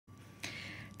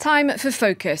Time for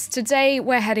Focus. Today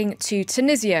we're heading to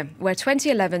Tunisia, where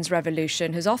 2011's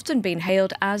revolution has often been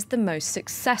hailed as the most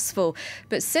successful.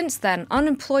 But since then,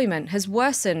 unemployment has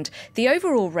worsened. The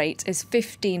overall rate is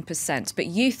 15%, but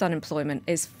youth unemployment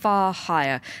is far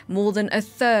higher. More than a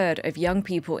third of young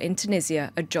people in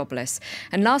Tunisia are jobless.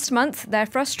 And last month, their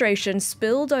frustration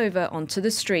spilled over onto the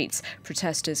streets,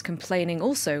 protesters complaining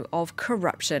also of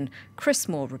corruption. Chris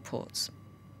Moore reports.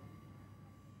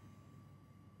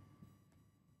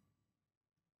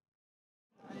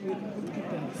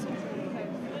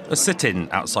 A sit-in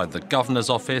outside the governor's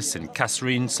office in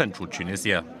Kasserine, central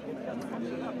Tunisia.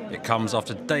 It comes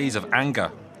after days of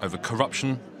anger over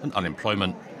corruption and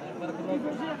unemployment.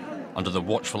 Under the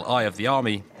watchful eye of the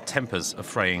army, tempers are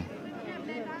fraying.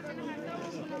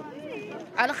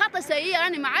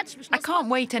 I can't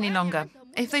wait any longer.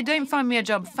 If they don't find me a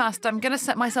job fast, I'm going to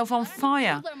set myself on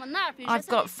fire. I've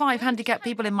got 5 handicapped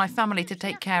people in my family to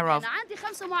take care of.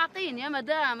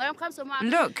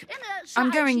 Look,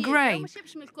 I'm going grey.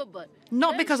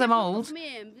 Not because I'm old,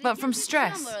 but from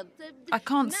stress. I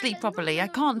can't sleep properly. I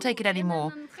can't take it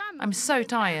anymore. I'm so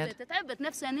tired.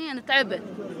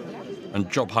 And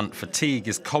job hunt fatigue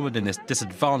is common in this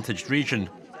disadvantaged region,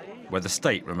 where the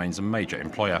state remains a major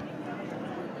employer.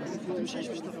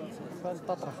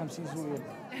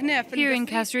 Here in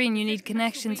Kasserine, you need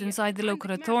connections inside the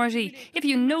local authority. If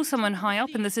you know someone high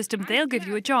up in the system, they'll give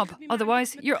you a job.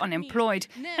 Otherwise, you're unemployed.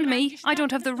 And me, I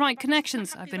don't have the right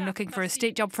connections. I've been looking for a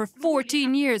state job for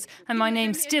 14 years, and my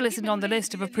name still isn't on the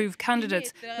list of approved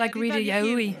candidates, like Rida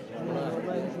Yahoui.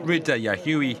 Rida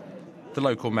Yahoui, the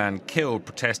local man killed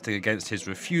protesting against his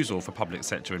refusal for public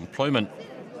sector employment.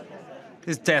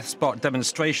 His death sparked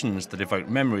demonstrations that evoke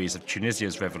memories of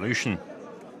Tunisia's revolution.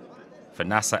 For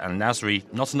Nasser al-Nasri,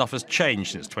 not enough has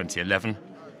changed since 2011.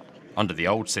 Under the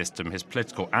old system, his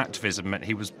political activism meant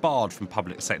he was barred from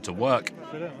public sector work.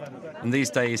 And these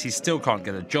days, he still can't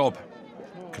get a job.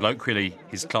 Colloquially,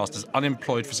 he's classed as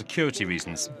unemployed for security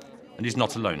reasons, and he's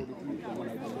not alone.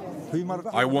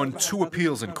 I won 2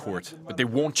 appeals in court, but they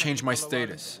won't change my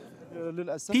status.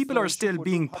 People are still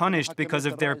being punished because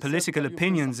of their political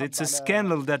opinions. It's a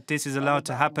scandal that this is allowed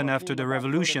to happen after the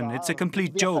revolution. It's a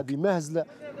complete joke.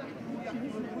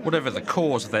 Whatever the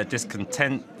cause of their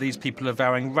discontent, these people are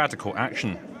vowing radical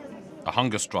action. A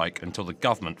hunger strike until the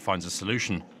government finds a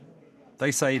solution. They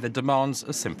say their demands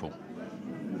are simple.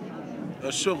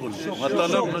 A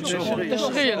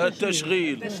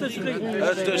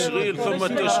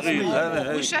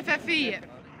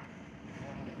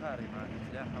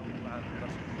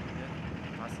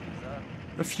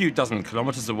few dozen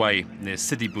kilometres away, near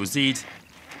Sidi Bouzid,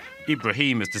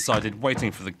 Ibrahim has decided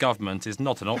waiting for the government is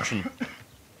not an option.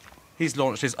 He's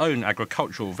launched his own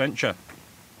agricultural venture.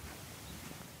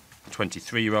 The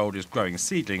 23-year-old is growing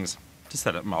seedlings to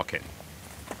sell at market.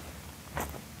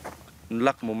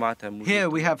 Here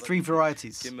we have 3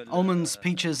 varieties: almonds,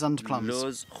 peaches and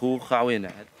plums.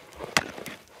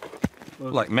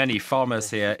 Like many farmers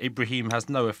here, Ibrahim has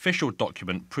no official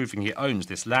document proving he owns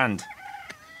this land.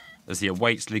 As he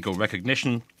awaits legal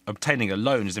recognition, obtaining a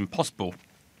loan is impossible,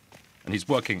 and he's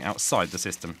working outside the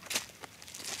system.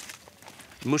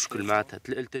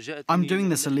 I'm doing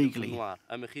this illegally,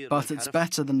 but it's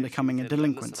better than becoming a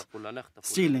delinquent,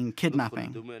 stealing,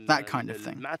 kidnapping, that kind of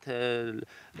thing.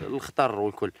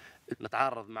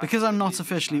 Because I'm not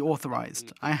officially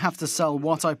authorized, I have to sell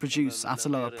what I produce at a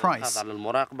lower price. And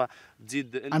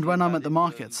when I'm at the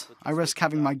market, I risk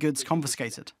having my goods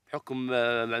confiscated.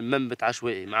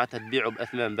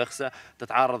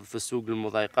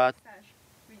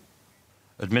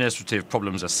 Administrative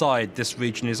problems aside, this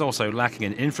region is also lacking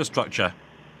in infrastructure,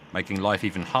 making life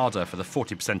even harder for the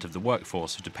 40% of the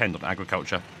workforce who depend on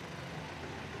agriculture.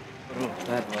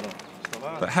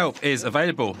 But help is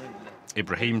available.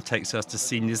 Ibrahim takes us to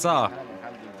see Nizar,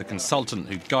 the consultant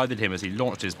who guided him as he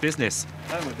launched his business.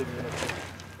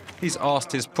 He's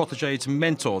asked his protégé to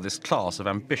mentor this class of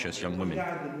ambitious young women.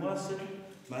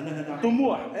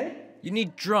 You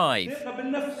need drive,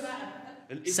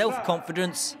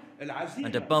 self-confidence,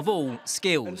 and above all,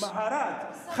 skills.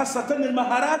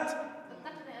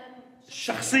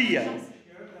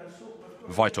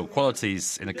 Vital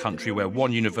qualities in a country where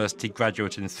 1 university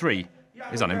graduate in 3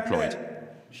 is unemployed.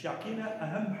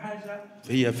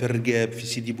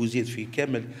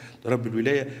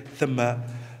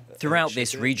 Throughout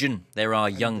this region, there are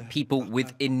young people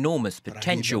with enormous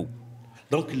potential.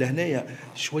 But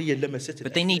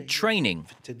they need training,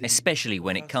 especially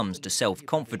when it comes to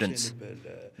self-confidence.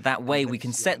 That way we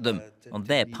can set them on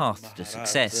their path to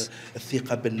success.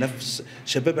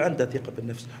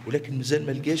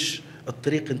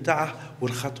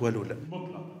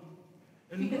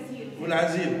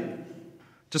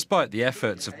 Despite the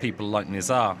efforts of people like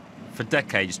Nizar, for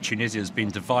decades Tunisia has been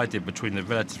divided between the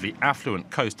relatively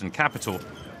affluent coast and capital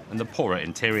and the poorer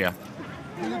interior.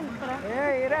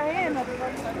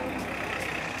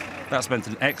 That's meant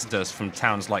an exodus from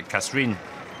towns like Kasserine.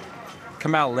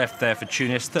 Kamal left there for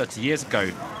Tunis 30 years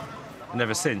ago, and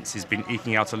ever since he's been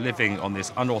eking out a living on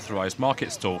this unauthorised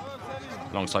market stall,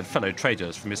 alongside fellow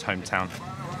traders from his hometown.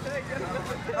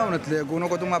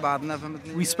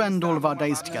 We spend all of our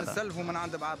days together.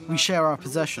 We share our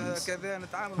possessions.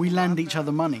 We lend each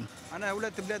other money.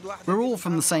 We're all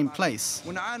from the same place,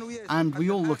 and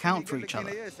we all look out for each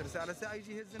other.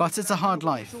 But it's a hard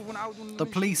life. The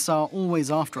police are always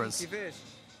after us.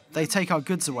 They take our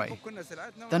goods away.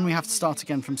 Then we have to start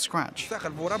again from scratch.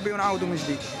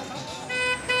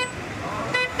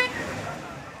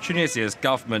 Tunisia's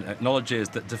government acknowledges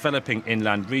that developing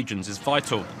inland regions is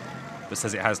vital, but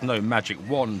says it has no magic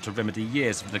wand to remedy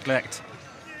years of neglect.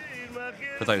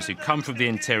 For those who come from the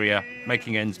interior,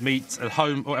 making ends meet at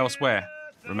home or elsewhere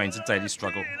remains a daily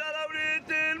struggle.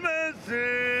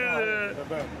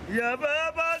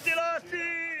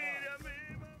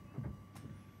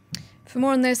 For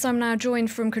more on this, I'm now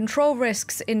joined from Control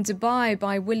Risks in Dubai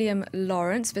by William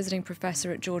Lawrence, visiting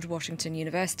professor at George Washington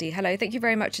University. Hello, thank you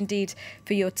very much indeed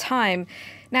for your time.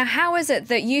 Now, how is it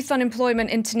that youth unemployment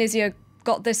in Tunisia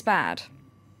got this bad?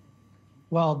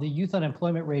 Well, the youth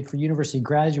unemployment rate for university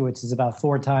graduates is about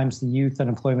 4 times the youth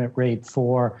unemployment rate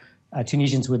for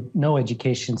Tunisians with no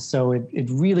education. So it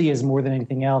really is more than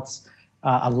anything else.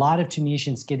 A lot of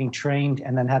Tunisians getting trained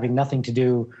and then having nothing to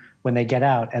do when they get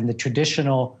out. And the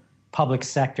traditional public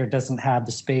sector doesn't have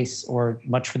the space or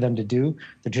much for them to do.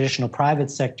 The traditional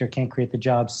private sector can't create the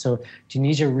jobs. So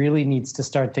Tunisia really needs to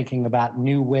start thinking about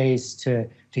new ways to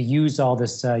use all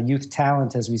this youth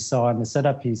talent, as we saw in the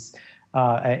setup piece,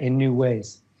 in new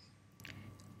ways.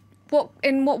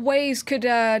 In what ways could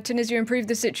Tunisia improve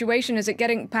the situation? Is it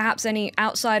getting perhaps any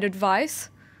outside advice?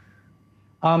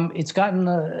 It's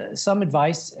gotten some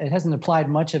advice. It hasn't applied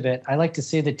much of it. I like to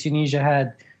say that Tunisia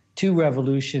had 2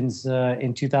 revolutions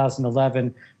in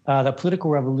 2011, the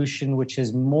political revolution, which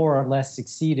has more or less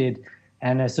succeeded,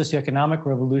 and a socioeconomic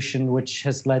revolution, which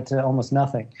has led to almost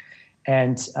nothing.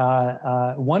 And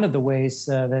one of the ways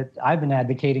that I've been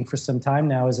advocating for some time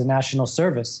now is a national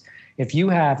service. If you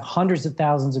have hundreds of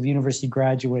thousands of university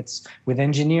graduates with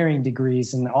engineering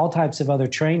degrees and all types of other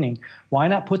training, why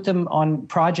not put them on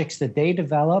projects that they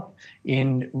develop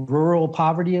in rural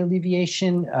poverty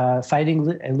alleviation, fighting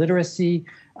illiteracy,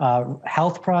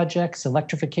 health projects,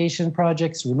 electrification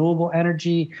projects, renewable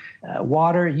energy,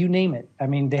 water, you name it. I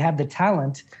mean, they have the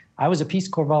talent. I was a Peace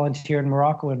Corps volunteer in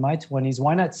Morocco in my 20s.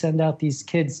 Why not send out these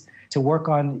kids to work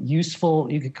on useful,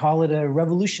 you could call it a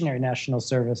revolutionary national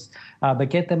service, but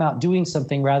get them out doing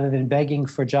something rather than begging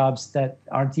for jobs that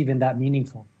aren't even that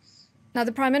meaningful. Now,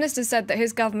 the Prime Minister said that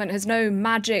his government has no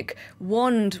magic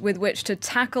wand with which to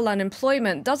tackle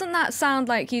unemployment. Doesn't that sound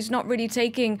like he's not really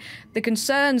taking the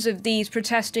concerns of these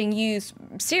protesting youth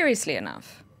seriously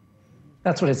enough?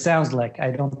 That's what it sounds like.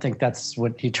 I don't think that's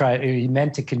what he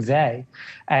meant to convey.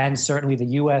 And certainly the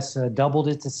U.S. Doubled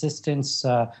its assistance.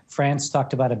 France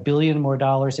talked about $1 billion more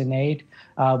in aid.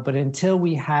 But until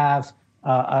we have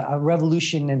a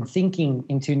revolution in thinking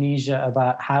in Tunisia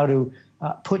about how to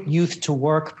put youth to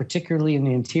work, particularly in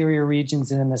the interior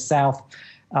regions and in the south,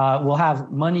 we'll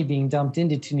have money being dumped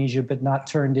into Tunisia, but not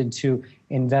turned into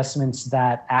investments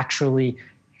that actually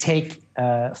take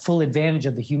full advantage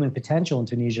of the human potential in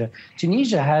Tunisia.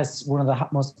 Tunisia has one of the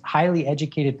most highly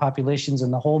educated populations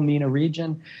in the whole MENA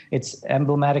region. It's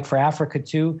emblematic for Africa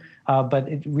too, but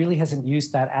it really hasn't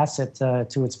used that asset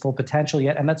to its full potential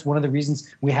yet. And that's one of the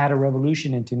reasons we had a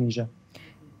revolution in Tunisia.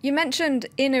 You mentioned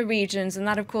inner regions, and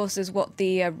that, of course, is what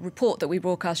the report that we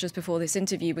broadcast just before this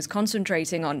interview was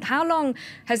concentrating on. How long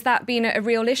has that been a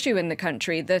real issue in the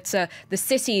country, that the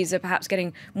cities are perhaps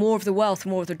getting more of the wealth,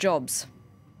 more of the jobs?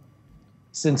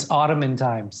 Since Ottoman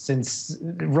times, since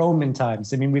Roman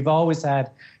times. I mean, we've always had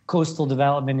coastal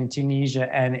development in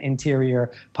Tunisia and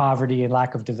interior poverty and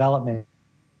lack of development.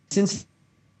 Since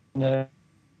the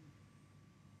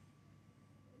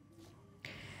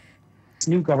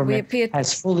new government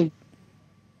has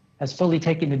fully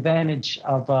taken advantage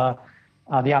of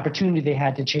the opportunity they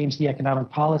had to change the economic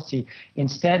policy.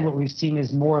 Instead, what we've seen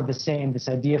is more of the same. This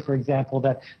idea, for example,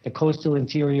 that the coastal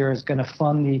interior is going to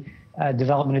fund the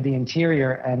development of the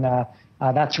interior, and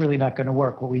that's really not going to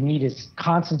work. What we need is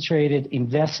concentrated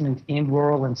investment in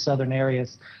rural and southern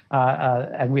areas,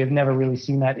 and we have never really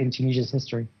seen that in Tunisia's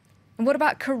history. And what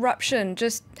about corruption?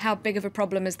 Just how big of a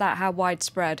problem is that? How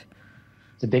widespread?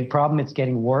 It's a big problem. It's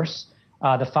getting worse.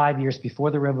 the 5 years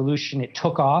before the revolution. It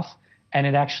took off, and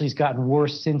it actually has gotten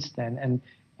worse since then.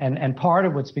 And part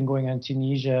of what's been going on in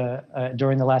Tunisia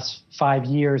during the last 5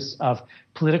 years of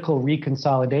political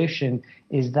reconsolidation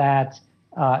is that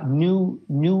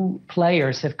new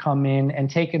players have come in and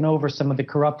taken over some of the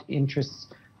corrupt interests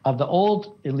of the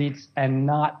old elites and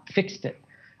not fixed it.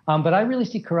 But I really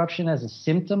see corruption as a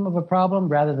symptom of a problem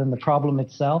rather than the problem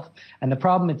itself. And the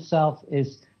problem itself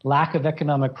is lack of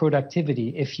economic productivity.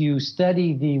 If you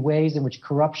study the ways in which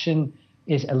corruption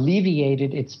is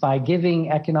alleviated, it's by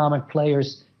giving economic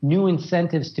players new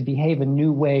incentives to behave in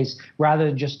new ways rather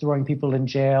than just throwing people in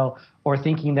jail or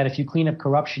thinking that if you clean up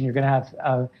corruption, you're going to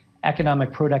have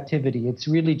economic productivity. It's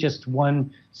really just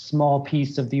one small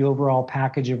piece of the overall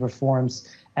package of reforms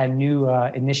and new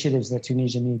initiatives that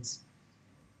Tunisia needs.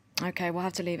 OK, we'll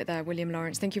have to leave it there. William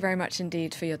Lawrence, thank you very much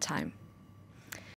indeed for your time.